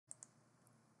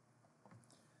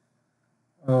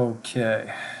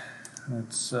Okay,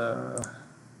 let's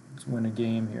win a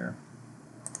game here.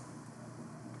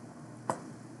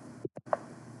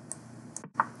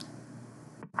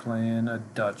 Playing a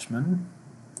Dutchman.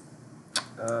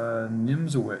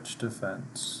 Nimzowitsch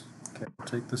defense. Okay, I'll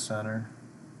take the center.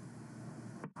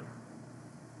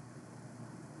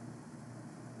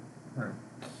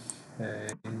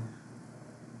 Okay.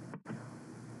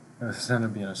 This ended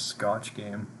up being a Scotch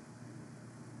game.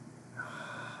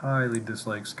 Highly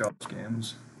dislike Scotch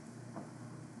games.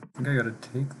 I think I gotta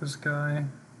take this guy.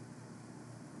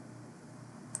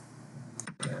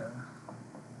 Yeah.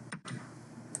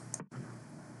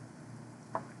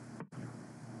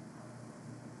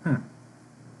 Okay.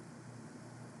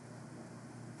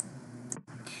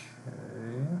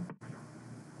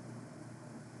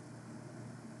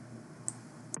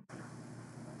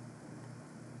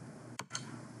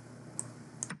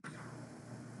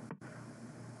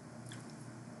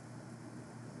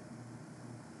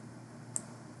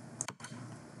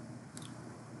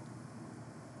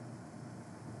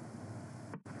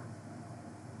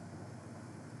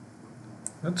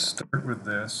 Let's start with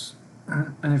this.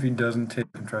 And if he doesn't take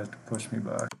and tries to push me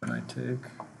back, then I take.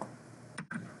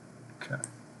 Okay.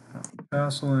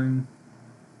 Castling.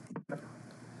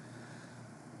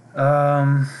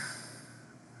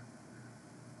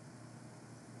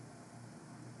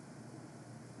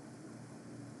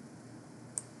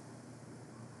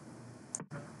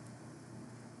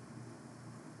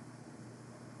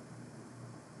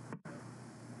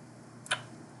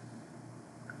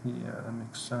 Yeah, that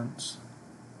makes sense.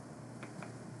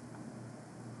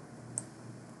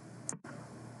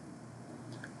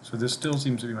 So this still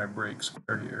seems to be my break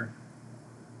square here.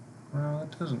 Well,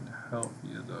 that doesn't help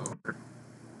you though.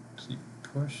 Does he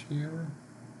push here?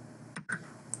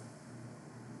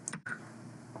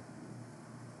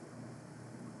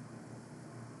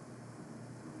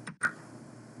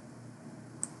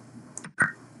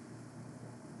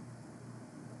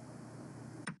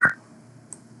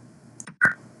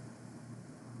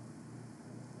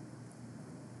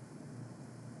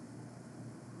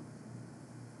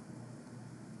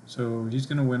 So he's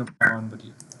going to win a pawn, but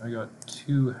I got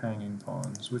two hanging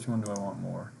pawns. Which one do I want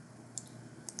more?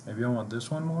 Maybe I want this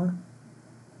one more?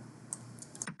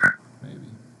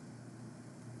 Maybe.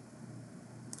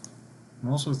 I'm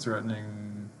also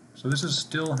threatening... So this is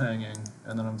still hanging,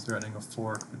 and then I'm threatening a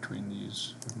fork between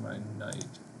these with my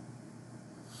knight.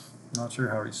 Not sure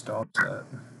how he stops that.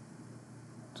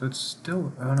 So it's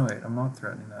still... Oh no, wait, I'm not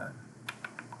threatening that.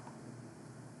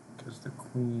 Because the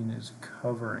queen is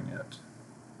covering it.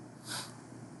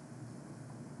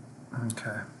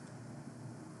 Okay.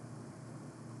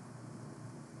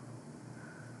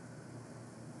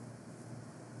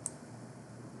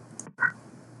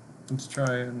 Let's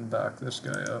try and back this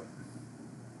guy up.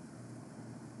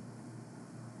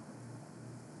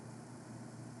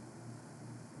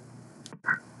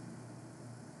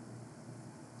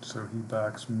 So he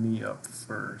backs me up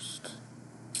first.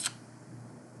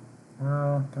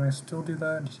 Well, can I still do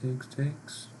that?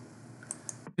 Takes.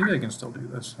 Maybe I can still do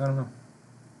this. I don't know.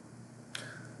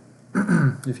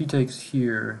 If he takes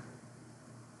here...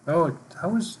 Oh,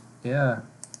 how is... Yeah.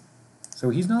 So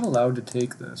he's not allowed to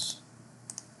take this.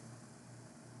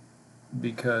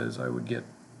 Because I would get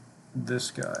this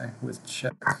guy with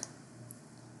check.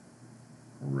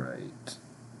 Right.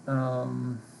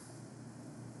 So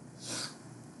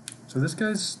this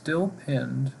guy's still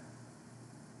pinned.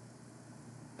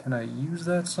 Can I use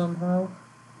that somehow?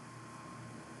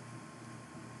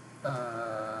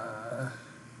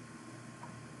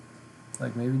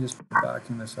 Like maybe just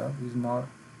backing this up. He's not...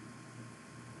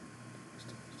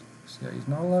 Yeah, he's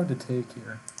not allowed to take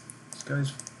here. This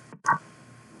guy's...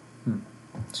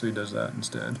 So he does that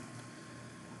instead.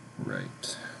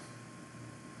 Right.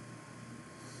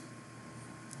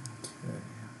 Okay.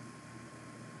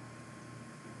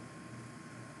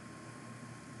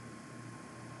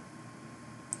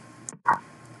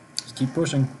 Just keep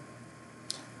pushing.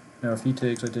 Now if he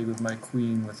takes, I take with my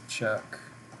queen with check.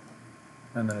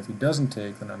 And then if he doesn't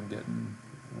take, then I'm getting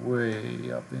way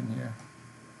up in here.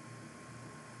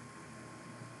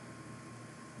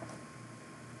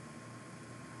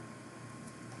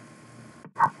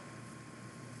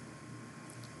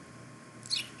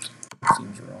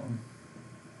 Seems wrong.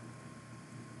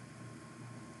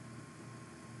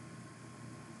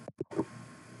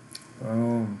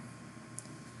 Boom.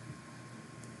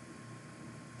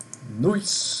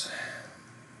 Nice.